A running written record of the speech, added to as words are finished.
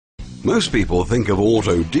Most people think of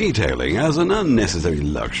auto detailing as an unnecessary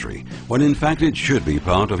luxury, when in fact it should be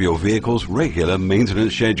part of your vehicle's regular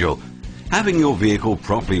maintenance schedule. Having your vehicle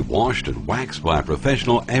properly washed and waxed by a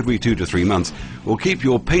professional every 2 to 3 months will keep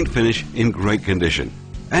your paint finish in great condition,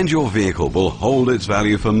 and your vehicle will hold its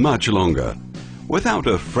value for much longer. Without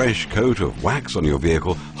a fresh coat of wax on your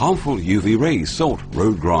vehicle, harmful UV rays, salt,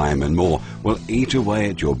 road grime and more will eat away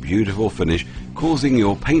at your beautiful finish, causing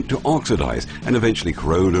your paint to oxidize and eventually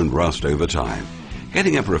corrode and rust over time.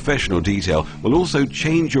 Getting a professional detail will also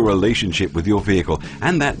change your relationship with your vehicle,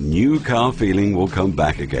 and that new car feeling will come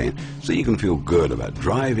back again, so you can feel good about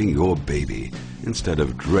driving your baby instead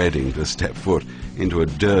of dreading to step foot into a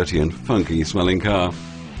dirty and funky smelling car.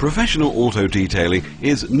 Professional auto detailing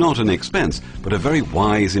is not an expense, but a very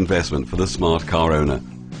wise investment for the smart car owner.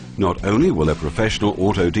 Not only will a professional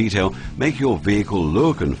auto detail make your vehicle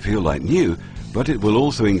look and feel like new, but it will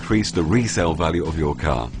also increase the resale value of your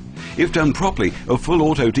car. If done properly, a full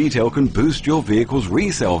auto detail can boost your vehicle's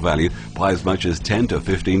resale value by as much as 10 to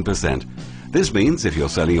 15%. This means if you're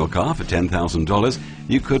selling your car for $10,000,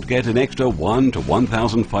 you could get an extra $1,000 to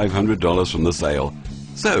 $1,500 from the sale.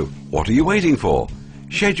 So, what are you waiting for?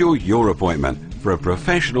 Schedule your appointment for a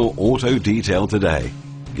professional auto detail today.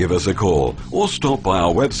 Give us a call or stop by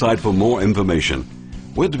our website for more information.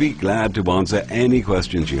 We'd be glad to answer any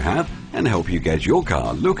questions you have and help you get your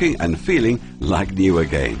car looking and feeling like new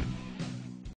again.